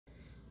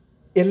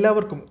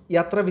എല്ലാവർക്കും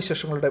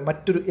യാത്രാവിശേഷങ്ങളുടെ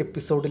മറ്റൊരു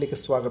എപ്പിസോഡിലേക്ക്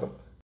സ്വാഗതം.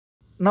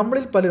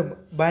 നമ്മളിൽ പലരും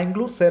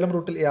ബാംഗ്ലൂർ സേലം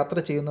റൂട്ടിൽ യാത്ര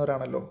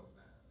ചെയ്യുന്നവരാണല്ലോ.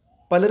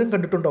 പലരും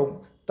കണ്ടിട്ടുണ്ടാവും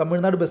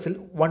തമിഴ്നാട് ബസ്സിൽ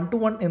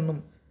 1-to-1 എന്നും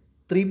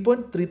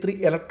 3.33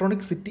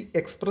 ഇലക്ട്രോണിക് സിറ്റി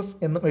എക്സ്പ്രസ്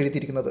എന്നും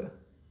എഴുതിയിരിക്കുന്നത്.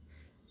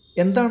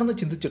 എന്താണെന്ന്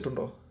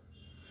ചിന്തിച്ചിട്ടുണ്ടോ?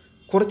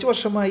 കുറച്ച്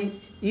വർഷമായി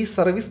ഈ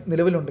സർവീസ്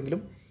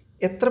നിലവിലുണ്ടെങ്കിലും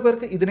എത്ര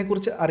പേർക്ക്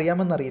ഇതിനെക്കുറിച്ച്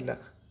അറിയാമെന്നറിയില്ല.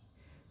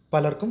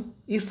 പലർക്കും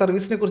ഈ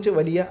സർവീസിനെക്കുറിച്ച്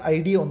വലിയ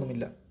ഐഡിയ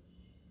ഒന്നുമില്ല.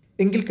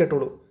 എങ്കിൽ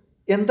കേട്ടോളൂ,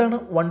 എന്താണ്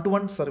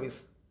 1-to-1 സർവീസ്?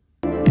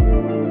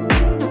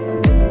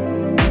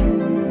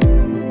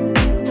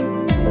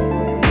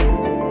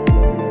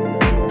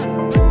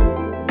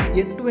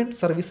 എൻഡ്-ടു-എൻഡ്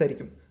സർവീസ്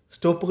ആയിരിക്കും,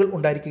 സ്റ്റോപ്പുകൾ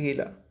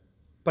ഉണ്ടായിരിക്കുകയില്ല.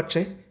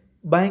 പക്ഷേ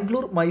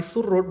ബാംഗ്ലൂർ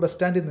മൈസൂർ റോഡ് ബസ്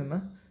സ്റ്റാൻഡിൽ നിന്ന്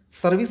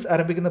സർവീസ്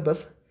ആരംഭിക്കുന്ന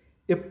ബസ്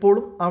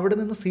എപ്പോഴും അവിടെ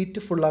നിന്ന്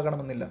സീറ്റ്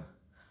ഫുള്ളാകണമെന്നില്ല.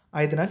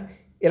 ആയതിനാൽ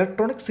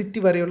ഇലക്ട്രോണിക് സിറ്റി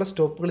വരെയുള്ള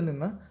സ്റ്റോപ്പുകളിൽ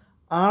നിന്ന്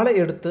ആളെ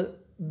എടുത്ത്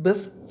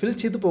ബസ് ഫിൽ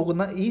ചെയ്തു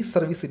പോകുന്ന ഈ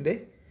സർവീസിൻ്റെ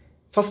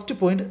ഫസ്റ്റ്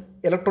പോയിൻ്റ്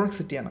ഇലക്ട്രോണിക്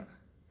സിറ്റിയാണ്.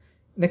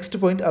 നെക്സ്റ്റ്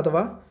പോയിൻ്റ്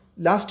അഥവാ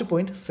ലാസ്റ്റ്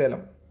പോയിൻ്റ്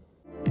സേലം.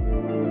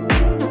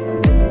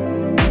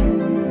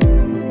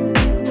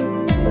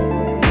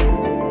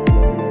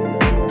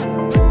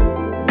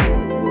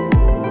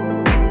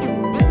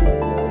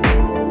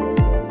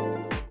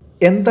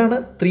 എന്താണ്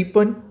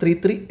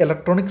 3.33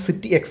 ഇലക്ട്രോണിക്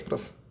സിറ്റി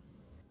എക്സ്പ്രസ്?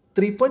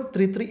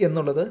 3.33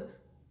 എന്നുള്ളത്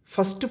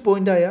ഫസ്റ്റ്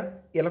പോയിൻ്റായ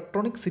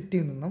ഇലക്ട്രോണിക്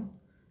സിറ്റിയിൽ നിന്നും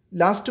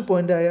ലാസ്റ്റ്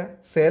പോയിൻ്റായ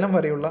സേലം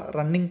വരെയുള്ള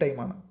റണ്ണിംഗ്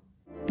ടൈമാണ്.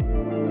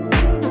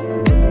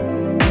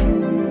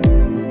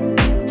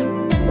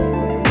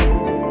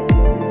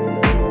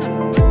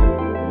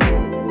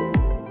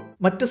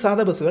 മറ്റ്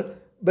സാധാ ബസ്സുകൾ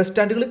ബസ്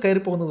സ്റ്റാൻഡുകളിൽ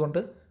കയറി പോകുന്നതുകൊണ്ട്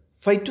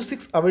 5 to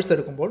 6 അവേഴ്സ്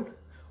എടുക്കുമ്പോൾ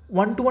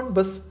 1-to-1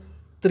 bus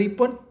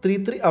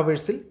 3.33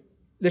 അവേഴ്സിൽ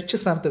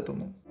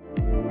ലക്ഷ്യസ്ഥാനത്തെത്തുന്നു.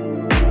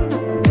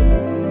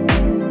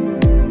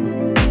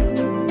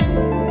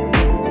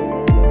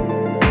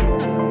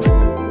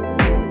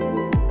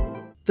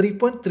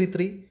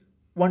 .33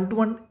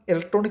 1-to-1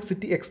 electronic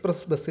city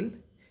express ബസ്സിൽ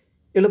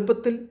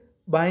എളുപ്പത്തിൽ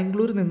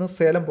ബാംഗ്ലൂരിൽ നിന്ന്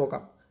സേലം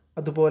പോകാം,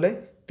 അതുപോലെ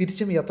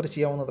തിരിച്ചും യാത്ര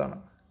ചെയ്യാവുന്നതാണ്.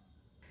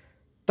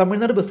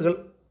 തമിഴ്നാട് ബസ്സുകൾ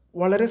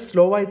വളരെ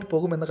സ്ലോ ആയിട്ട്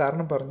പോകുമെന്ന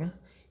കാരണം പറഞ്ഞ്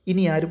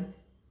ഇനി ആരും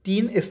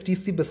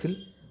TNSTC ബസ്സിൽ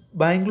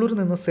ബാംഗ്ലൂരിൽ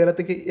നിന്ന്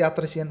സേലത്തേക്ക്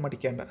യാത്ര ചെയ്യാൻ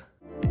മടിക്കേണ്ട.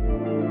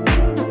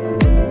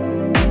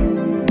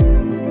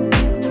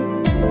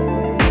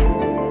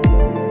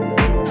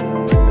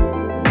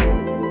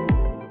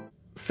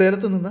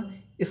 സേലത്ത് നിന്ന്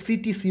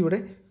SCTCയുടെ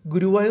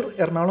ഗുരുവായൂർ,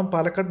 എറണാകുളം,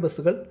 പാലക്കാട്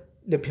ബസ്സുകൾ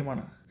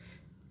ലഭ്യമാണ്.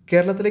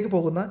 കേരളത്തിലേക്ക്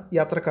പോകുന്ന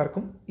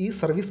യാത്രക്കാർക്കും ഈ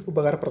സർവീസ്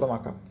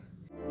ഉപകാരപ്രദമാക്കാം.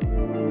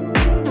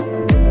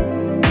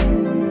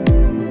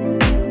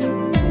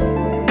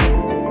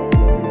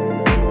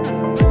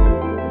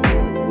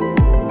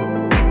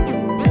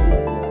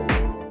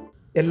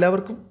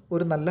 എല്ലാവർക്കും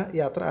ഒരു നല്ല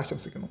യാത്ര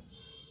ആശംസിക്കുന്നു.